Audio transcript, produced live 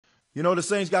You know, the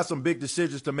Saints got some big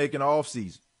decisions to make in the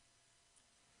offseason.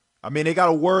 I mean, they got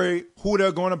to worry who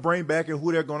they're going to bring back and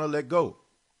who they're going to let go.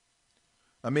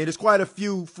 I mean, there's quite a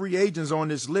few free agents on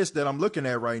this list that I'm looking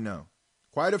at right now.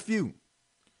 Quite a few.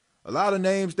 A lot of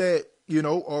names that, you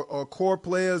know, are core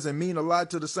players and mean a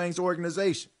lot to the Saints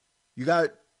organization. You got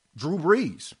Drew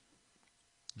Brees.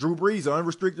 Drew Brees, an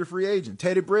unrestricted free agent.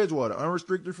 Teddy Bridgewater,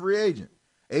 unrestricted free agent.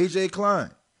 A.J.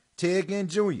 Klein, Ted Ginn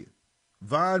Jr.,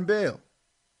 Von Bell.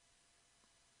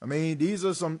 I mean, these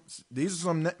are some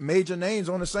major names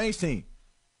on the Saints team.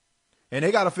 And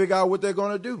they got to figure out what they're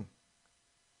going to do.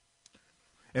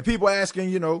 And people asking,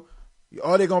 you know,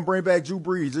 are they going to bring back Drew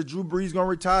Brees? Is Drew Brees going to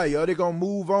retire? Are they going to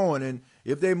move on? And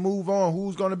if they move on,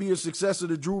 who's going to be a successor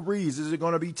to Drew Brees? Is it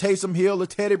going to be Taysom Hill or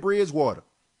Teddy Bridgewater?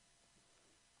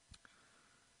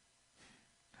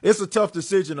 It's a tough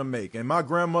decision to make. And my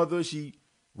grandmother, she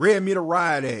read me the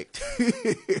riot act.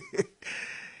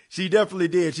 She definitely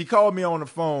did. She called me on the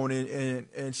phone,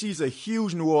 and she's a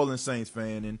huge New Orleans Saints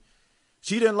fan. And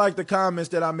she didn't like the comments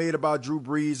that I made about Drew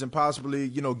Brees and possibly,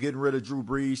 you know, getting rid of Drew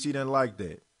Brees. She didn't like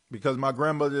that because my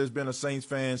grandmother has been a Saints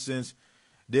fan since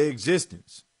their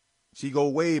existence. She go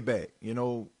way back, you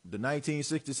know, the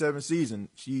 1967 season.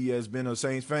 She has been a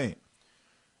Saints fan.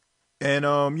 And,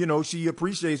 you know, she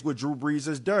appreciates what Drew Brees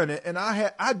has done. And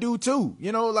I do too.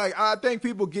 You know, like, I think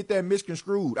people get that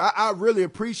misconstrued. I really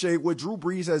appreciate what Drew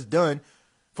Brees has done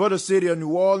for the city of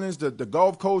New Orleans, the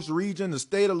Gulf Coast region, the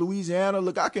state of Louisiana.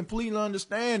 Look, I completely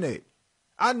understand that.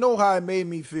 I know how it made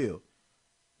me feel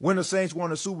when the Saints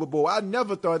won a Super Bowl. I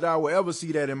never thought that I would ever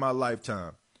see that in my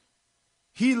lifetime.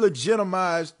 He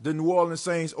legitimized the New Orleans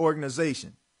Saints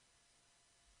organization.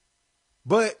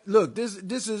 But look,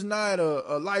 this is not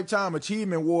a lifetime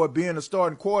achievement award being a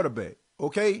starting quarterback,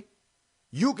 okay?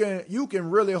 You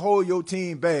can really hold your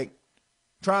team back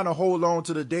trying to hold on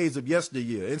to the days of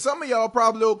yesteryear. And some of y'all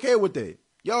probably okay with that.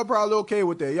 Y'all probably okay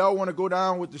with that. Y'all want to go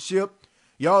down with the ship.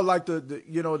 Y'all like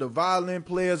the violin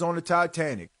players on the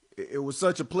Titanic. It was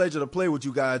such a pleasure to play with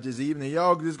you guys this evening.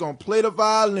 Y'all just going to play the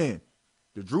violin,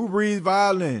 the Drew Brees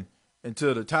violin,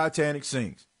 until the Titanic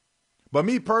sinks. But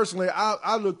me personally,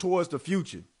 I look towards the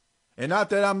future. And not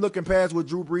that I'm looking past what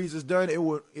Drew Brees has done.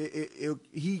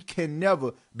 He can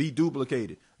never be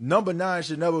duplicated. Number 9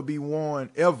 should never be worn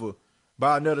ever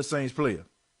by another Saints player.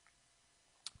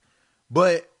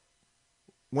 But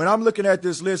when I'm looking at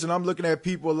this list and I'm looking at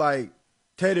people like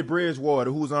Teddy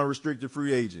Bridgewater, who's an unrestricted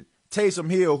free agent,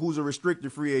 Taysom Hill, who's a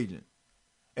restricted free agent,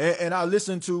 and I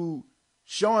listen to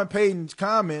Sean Payton's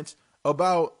comments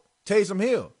about Taysom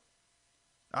Hill.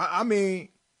 I mean,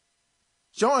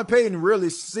 Sean Payton really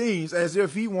seems as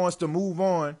if he wants to move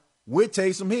on with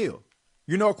Taysom Hill.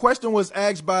 You know, a question was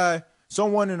asked by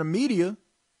someone in the media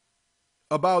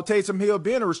about Taysom Hill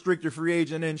being a restricted free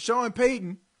agent, and Sean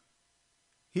Payton,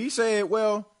 he said,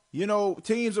 well, you know,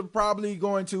 teams are probably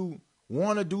going to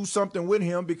want to do something with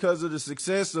him because of the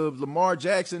success of Lamar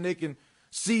Jackson. They can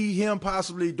see him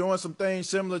possibly doing some things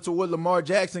similar to what Lamar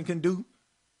Jackson can do.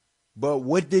 But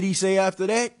what did he say after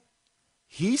that?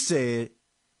 He said,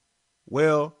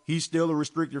 well, he's still a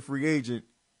restricted free agent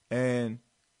and,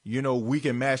 you know, we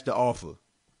can match the offer.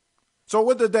 So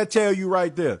what did that tell you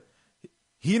right there?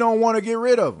 He don't want to get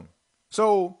rid of him.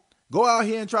 So go out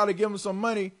here and try to give him some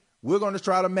money. We're going to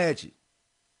try to match it.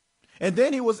 And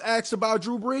then he was asked about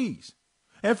Drew Brees.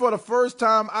 And for the first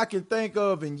time I can think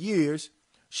of in years,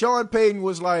 Sean Payton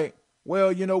was like,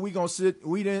 well, you know, he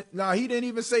didn't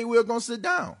even say we were going to sit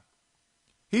down.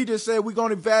 He just said we're going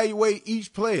to evaluate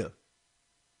each player.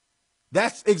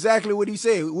 That's exactly what he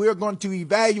said. We're going to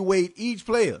evaluate each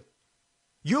player.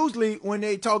 Usually when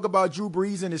they talk about Drew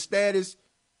Brees and his status,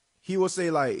 he will say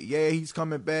like, yeah, he's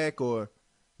coming back, or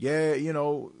yeah, you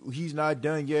know, he's not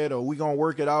done yet, or we're going to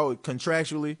work it out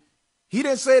contractually. He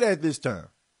didn't say that this time.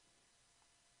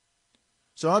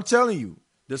 So I'm telling you,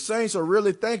 the Saints are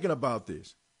really thinking about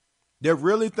this. They're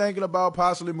really thinking about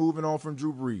possibly moving on from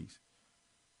Drew Brees.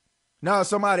 Now, if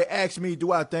somebody asks me,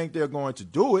 do I think they're going to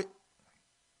do it?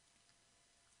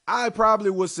 I probably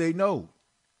would say no.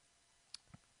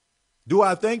 Do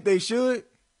I think they should?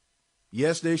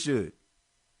 Yes, they should.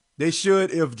 They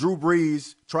should if Drew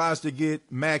Brees tries to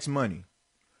get max money.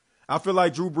 I feel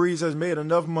like Drew Brees has made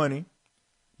enough money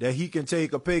that he can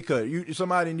take a pay cut.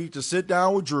 Somebody needs to sit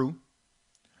down with Drew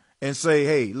and say,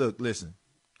 hey, look, listen,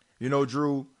 you know,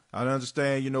 Drew, I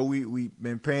understand, you know, we've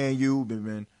been paying you,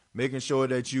 been making sure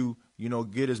that you know,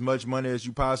 get as much money as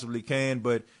you possibly can.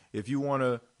 But if you want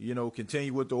to, you know,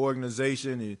 continue with the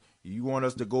organization and you want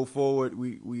us to go forward,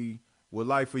 we would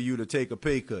like for you to take a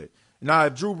pay cut. Now,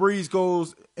 if Drew Brees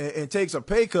goes and takes a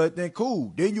pay cut, then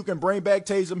cool. Then you can bring back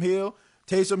Taysom Hill,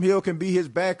 Taysom Hill can be his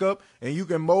backup, and you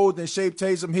can mold and shape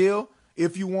Taysom Hill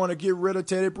if you want to get rid of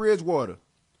Teddy Bridgewater.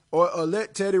 Or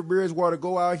let Teddy Bridgewater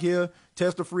go out here,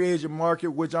 test the free agent market,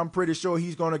 which I'm pretty sure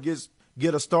he's going to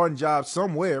get a starting job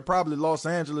somewhere, probably Los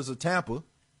Angeles or Tampa.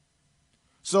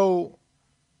 So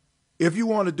if you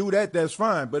want to do that, that's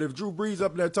fine. But if Drew Brees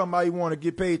up there talking about he want to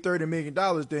get paid $30 million,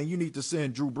 then you need to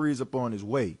send Drew Brees up on his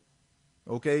way.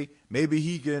 Okay? Maybe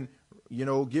he can,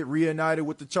 get reunited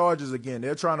with the Chargers again.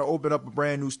 They're trying to open up a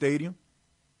brand new stadium.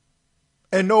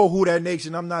 And know who that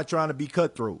nation, I'm not trying to be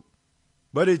cutthroat.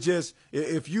 But it's just,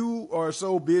 if you are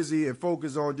so busy and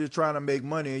focused on just trying to make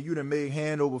money and you done made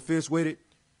hand over fist with it,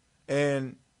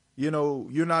 and,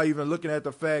 you're not even looking at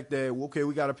the fact that, okay,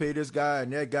 we got to pay this guy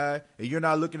and that guy, and you're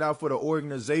not looking out for the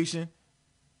organization,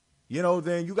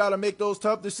 then you got to make those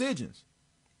tough decisions.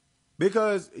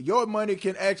 Because your money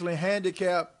can actually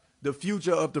handicap the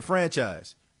future of the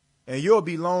franchise. And you'll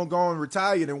be long gone,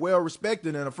 retired, and well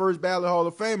respected, and a first ballot Hall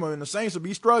of Famer, and the Saints will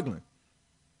be struggling.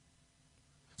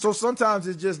 So sometimes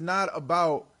it's just not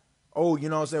about, we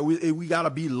got to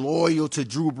be loyal to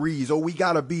Drew Brees, or we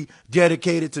got to be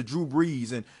dedicated to Drew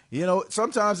Brees. And,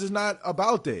 sometimes it's not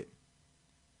about that.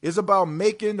 It's about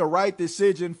making the right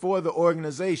decision for the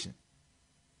organization.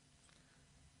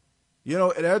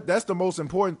 That's the most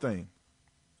important thing.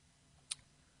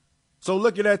 So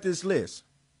looking at this list,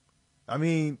 I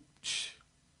mean,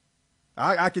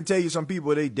 I can tell you some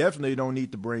people they definitely don't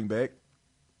need to bring back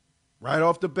right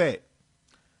off the bat.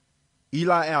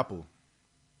 Eli Apple.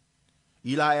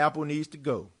 Eli Apple needs to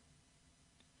go.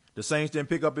 The Saints didn't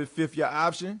pick up his fifth-year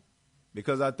option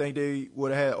because I think they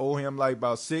would have owed him like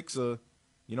about $6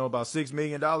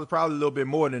 million, probably a little bit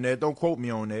more than that. Don't quote me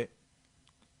on that.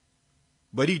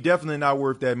 But he definitely not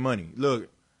worth that money. Look,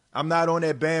 I'm not on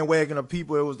that bandwagon of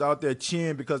people that was out there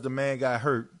cheering because the man got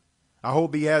hurt. I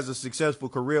hope he has a successful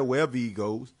career wherever he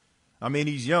goes. I mean,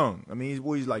 he's young. I mean,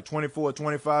 he's like 24,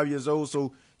 25 years old,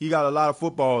 so he got a lot of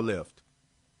football left.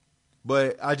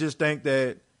 But I just think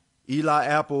that Eli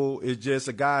Apple is just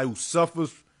a guy who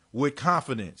suffers with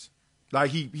confidence.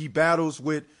 Like he battles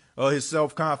with his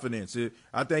self-confidence.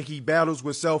 I think he battles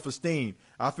with self-esteem.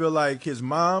 I feel like his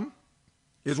mom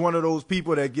is one of those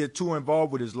people that get too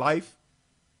involved with his life.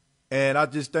 And I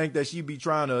just think that she be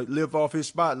trying to live off his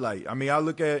spotlight. I mean, I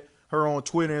look at her on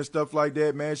Twitter and stuff like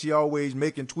that, man. She always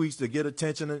making tweets to get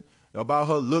attention about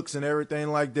her looks and everything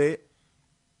like that.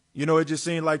 It just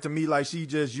seemed like to me like she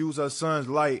just used her son's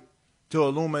light to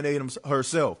illuminate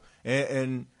herself.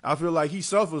 And I feel like he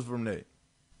suffers from that.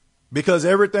 Because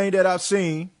everything that I've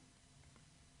seen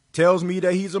tells me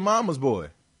that he's a mama's boy.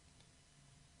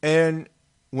 And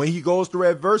when he goes through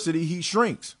adversity, he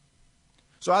shrinks.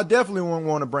 So I definitely wouldn't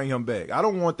want to bring him back. I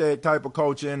don't want that type of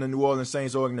culture in the New Orleans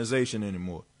Saints organization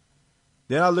anymore.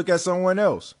 Then I look at someone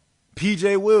else,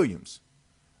 P.J. Williams.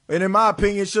 And in my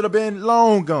opinion, should have been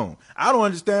long gone. I don't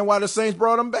understand why the Saints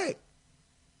brought him back.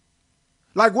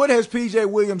 Like, what has P.J.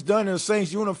 Williams done in a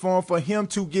Saints uniform for him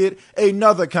to get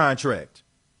another contract?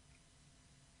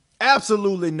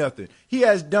 Absolutely nothing. He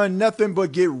has done nothing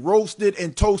but get roasted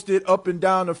and toasted up and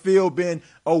down the field, being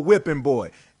a whipping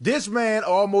boy. This man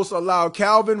almost allowed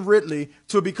Calvin Ridley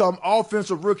to become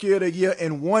Offensive Rookie of the Year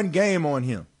in one game on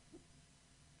him.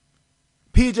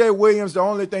 P.J. Williams, the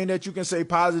only thing that you can say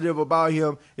positive about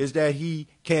him is that he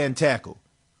can tackle.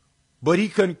 But he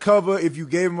couldn't cover if you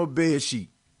gave him a bed sheet.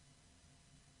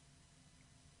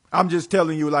 I'm just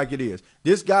telling you like it is.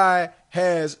 This guy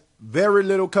has very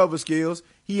little cover skills.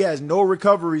 He has no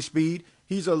recovery speed.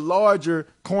 He's a larger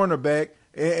cornerback,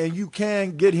 and you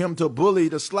can get him to bully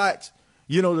the slots,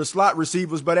 the slot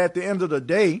receivers. But at the end of the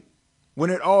day, when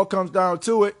it all comes down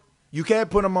to it, you can't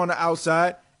put him on the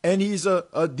outside. And he's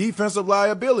a defensive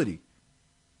liability.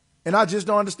 And I just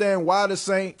don't understand why the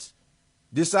Saints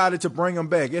decided to bring him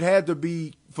back. It had to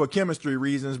be for chemistry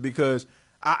reasons because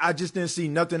I just didn't see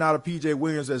nothing out of P.J.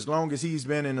 Williams as long as he's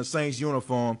been in the Saints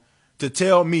uniform to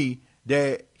tell me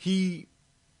that he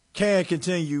can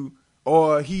continue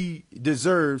or he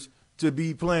deserves to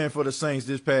be playing for the Saints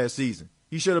this past season.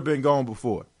 He should have been gone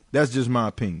before. That's just my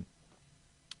opinion.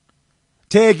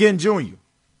 Ted Ginn Jr.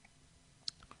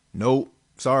 Nope.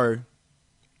 Sorry.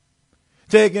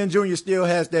 Ted Ginn Jr. still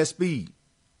has that speed.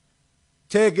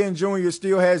 Ted Ginn Jr.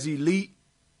 still has elite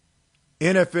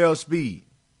NFL speed.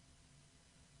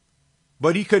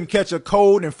 But he couldn't catch a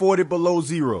cold and 40 below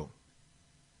zero.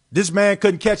 This man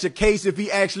couldn't catch a case if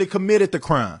he actually committed the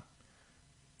crime.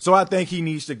 So I think he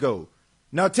needs to go.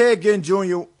 Now, Ted Ginn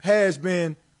Jr. has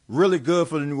been really good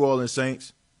for the New Orleans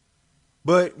Saints.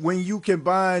 But when you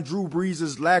combine Drew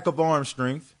Brees' lack of arm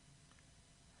strength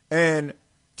and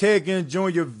Ted Ginn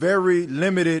Jr. very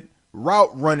limited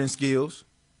route running skills,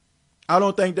 I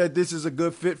don't think that this is a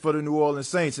good fit for the New Orleans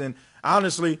Saints. And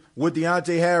honestly, what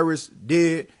Deontay Harris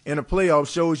did in the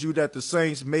playoffs shows you that the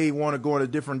Saints may want to go in a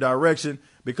different direction,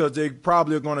 because they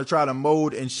probably are going to try to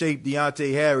mold and shape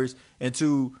Deontay Harris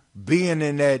into being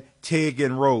in that Ted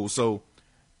Ginn role. So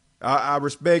I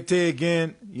respect Ted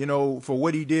Ginn, for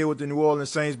what he did with the New Orleans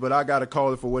Saints, but I got to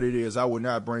call it for what it is. I would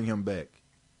not bring him back.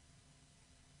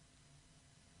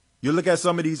 You look at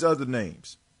some of these other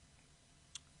names.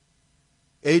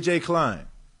 A.J. Klein.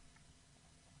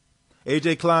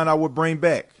 A.J. Klein I would bring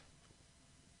back.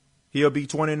 He'll be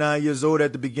 29 years old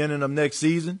at the beginning of next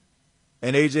season.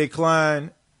 And A.J.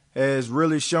 Klein has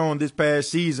really shown this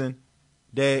past season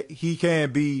that he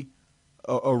can be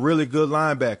a really good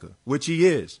linebacker, which he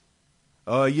is.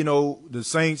 The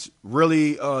Saints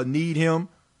really need him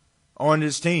on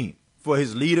this team for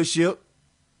his leadership,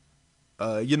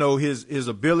 his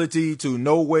ability to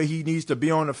know where he needs to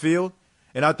be on the field.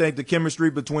 And I think the chemistry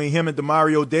between him and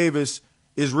Demario Davis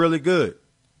is really good.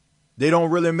 They don't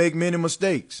really make many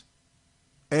mistakes.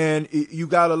 And you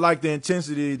got to like the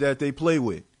intensity that they play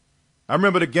with. I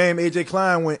remember the game A.J.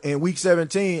 Klein went in Week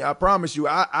 17. I promise you,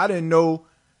 I didn't know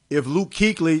if Luke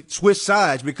Kuechly switched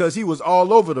sides because he was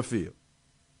all over the field.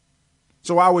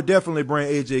 So I would definitely bring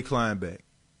A.J. Klein back.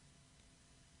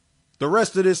 The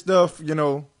rest of this stuff,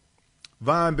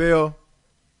 Von Bell,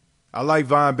 I like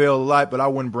Von Bell a lot, but I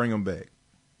wouldn't bring him back.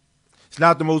 It's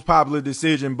not the most popular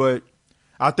decision, but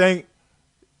I think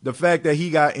the fact that he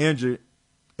got injured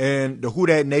and the Who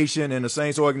Dat Nation and the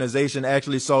Saints organization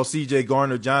actually saw C.J.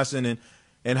 Gardner-Johnson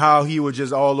and how he was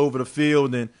just all over the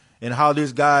field and how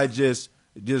this guy just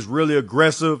really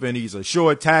aggressive, and he's a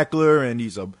short tackler, and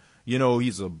he's a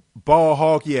ball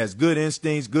hawk. He has good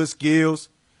instincts, good skills.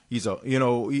 He's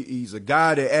a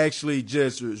guy that actually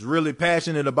just is really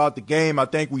passionate about the game. I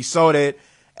think we saw that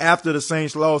after the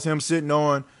Saints lost, him sitting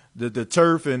on the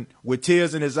turf and with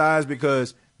tears in his eyes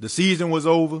because the season was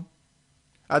over.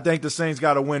 I think the Saints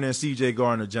got to win in C.J.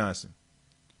 Gardner-Johnson.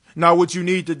 Now, what you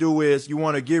need to do is you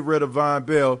want to get rid of Von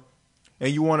Bell,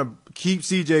 and you want to keep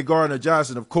C.J.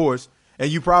 Gardner-Johnson, of course, and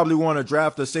you probably want to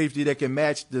draft a safety that can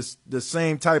match the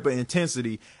same type of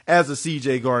intensity as a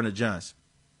C.J. Gardner-Johnson.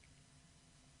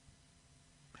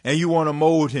 And you want to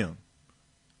mold him.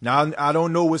 Now, I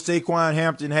don't know what Saquon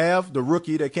Hampton have, the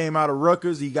rookie that came out of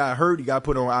Rutgers. He got hurt. He got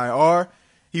put on IR.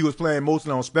 He was playing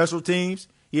mostly on special teams.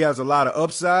 He has a lot of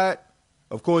upside.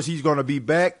 Of course, he's going to be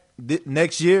back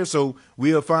next year, so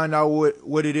we'll find out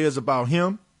what it is about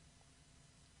him.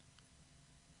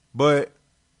 But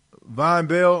Von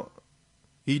Bell,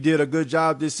 he did a good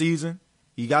job this season.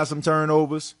 He got some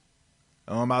turnovers.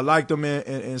 I liked him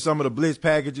in some of the blitz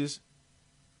packages.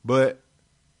 But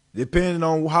depending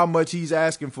on how much he's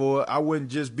asking for, I wouldn't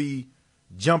just be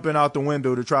jumping out the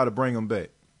window to try to bring him back.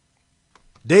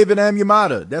 David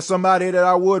Onyemata, that's somebody that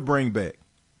I would bring back.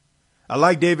 I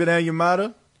like David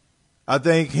Onyemata. I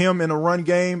think him in a run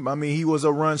game, he was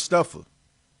a run stuffer.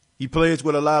 He plays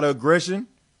with a lot of aggression,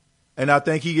 and I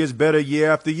think he gets better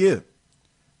year after year.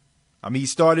 He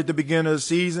started at the beginning of the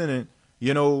season and,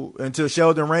 until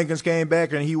Sheldon Rankins came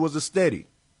back and he was a steady.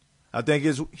 I think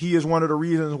he is one of the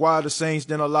reasons why the Saints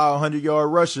didn't allow a 100-yard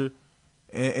rusher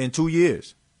in 2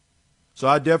 years. So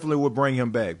I definitely would bring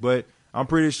him back. But I'm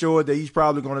pretty sure that he's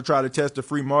probably going to try to test the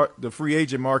free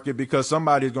agent market because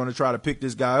somebody's going to try to pick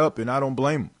this guy up, and I don't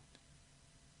blame him.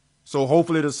 So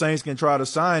hopefully the Saints can try to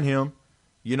sign him,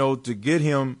 to get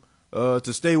him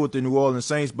to stay with the New Orleans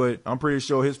Saints, but I'm pretty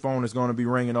sure his phone is going to be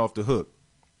ringing off the hook.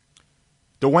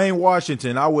 Dwayne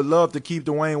Washington, I would love to keep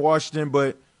Dwayne Washington,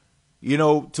 but,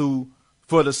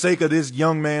 for the sake of this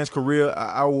young man's career,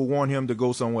 I would want him to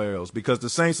go somewhere else because the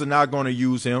Saints are not going to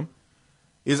use him.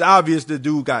 It's obvious the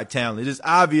dude got talent. It's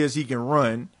obvious he can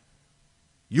run.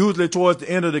 Usually towards the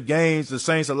end of the games, the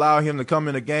Saints allow him to come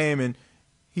in the game, and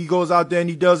he goes out there and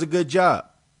he does a good job.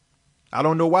 I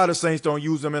don't know why the Saints don't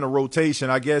use him in a rotation.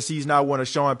 I guess he's not one of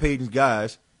Sean Payton's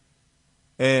guys.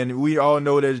 And we all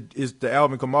know that it's the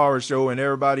Alvin Kamara show, and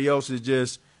everybody else is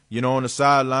just, on the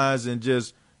sidelines and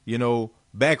just,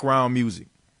 background music.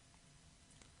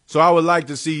 So I would like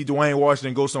to see Dwayne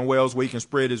Washington go somewhere else where he can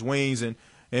spread his wings, and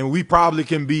we probably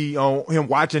can be on him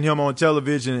watching him on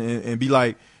television and be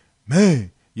like,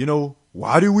 man,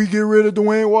 why did we get rid of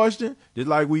Dwayne Washington? Just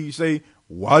like we say,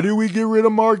 why did we get rid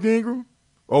of Mark Ingram?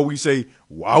 Or we say,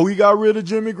 why we got rid of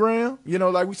Jimmy Graham?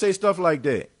 Like we say stuff like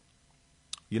that.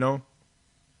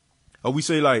 Or we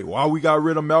say like, why we got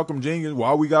rid of Malcolm Jenkins?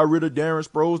 Why we got rid of Darren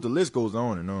Sproles? The list goes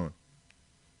on and on.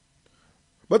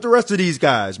 But the rest of these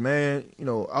guys, man,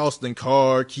 Austin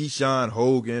Carr, Keyshawn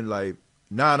Hogan, like,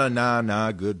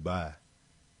 nah, goodbye.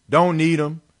 Don't need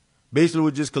them. Basically,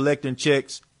 we're just collecting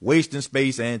checks wasting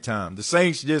space and time. The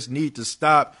Saints just need to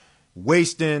stop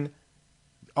wasting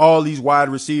all these wide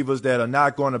receivers that are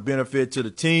not going to benefit to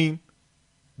the team.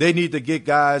 They need to get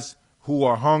guys who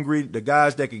are hungry, the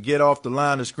guys that can get off the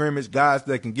line of scrimmage, guys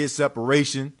that can get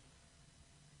separation.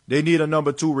 They need a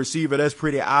number 2 receiver. That's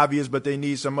pretty obvious, but they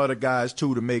need some other guys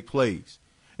too to make plays.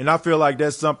 And I feel like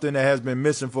that's something that has been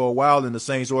missing for a while in the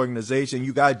Saints organization.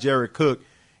 You got Jared Cook.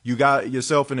 You got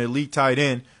yourself an elite tight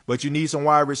end, but you need some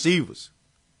wide receivers.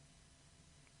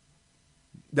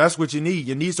 That's what you need.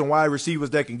 You need some wide receivers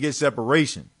that can get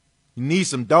separation. You need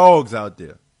some dogs out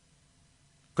there.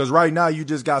 Because right now you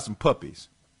just got some puppies.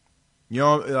 You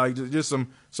know, like just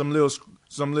some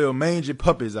little mangy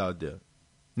puppies out there.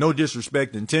 No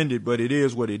disrespect intended, but it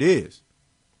is what it is.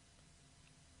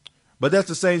 But that's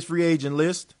the Saints free agent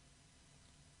list.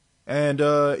 And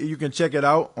you can check it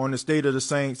out on the State of the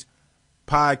Saints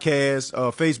podcast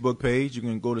Facebook page. You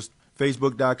can go to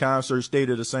facebook.com, search State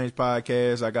of the Saints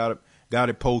podcast. I got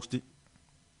it posted.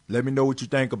 Let me know what you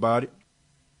think about it.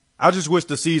 I just wish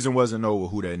the season wasn't over,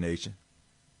 Who Dat Nation.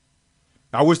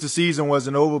 I wish the season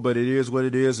wasn't over, but it is what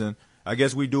it is, and I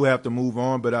guess we do have to move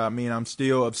on. But I mean, I'm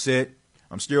still upset.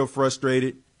 I'm still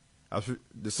frustrated.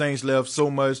 The Saints left so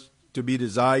much to be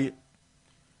desired,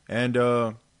 and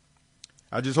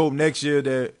I just hope next year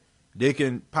that they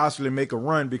can possibly make a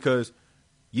run, because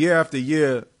year after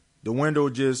year, the window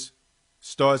just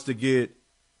starts to get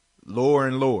lower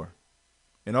and lower.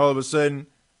 And all of a sudden,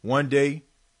 one day,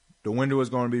 the window is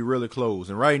going to be really closed.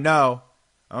 And right now,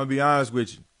 I'm going to be honest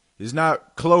with you, it's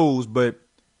not closed, and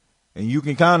you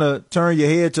can kind of turn your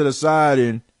head to the side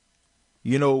and,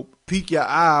 peek your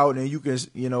eye out, and you can,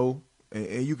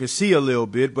 and you can see a little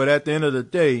bit. But at the end of the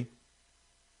day,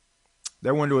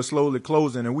 that window is slowly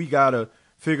closing, and we got to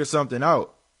figure something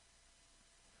out.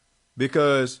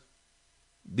 Because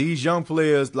these young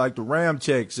players like the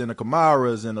Ramcheks and the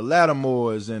Kamaras and the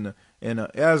Lattimores and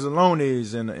the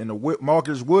Azalones and the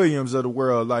Marcus Williams of the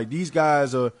world, like these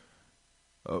guys are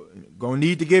going to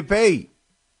need to get paid.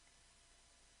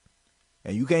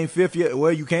 And you can't fifth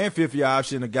your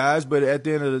option of guys, but at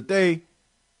the end of the day,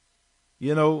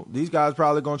 these guys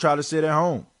probably going to try to sit at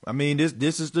home. I mean,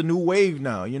 this is the new wave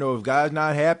now. If guys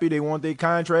not happy, they want their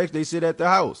contracts, they sit at the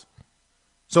house.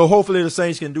 So hopefully the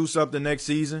Saints can do something next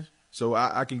season so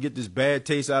I can get this bad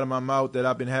taste out of my mouth that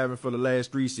I've been having for the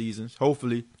last 3 seasons.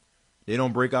 Hopefully they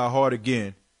don't break our heart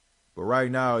again. But right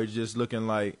now it's just looking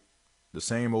like the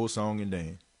same old song and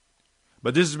dance.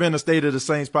 But this has been the State of the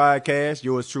Saints podcast.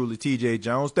 Yours truly, TJ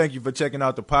Jones. Thank you for checking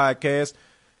out the podcast.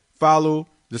 Follow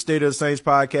the State of the Saints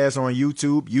podcast on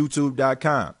YouTube,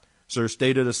 youtube.com. Search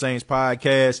State of the Saints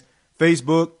podcast.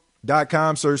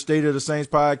 Facebook.com. Search State of the Saints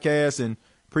podcast. And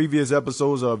previous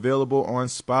episodes are available on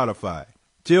Spotify.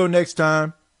 Till next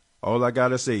time, all I got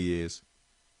to say is,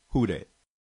 who dat?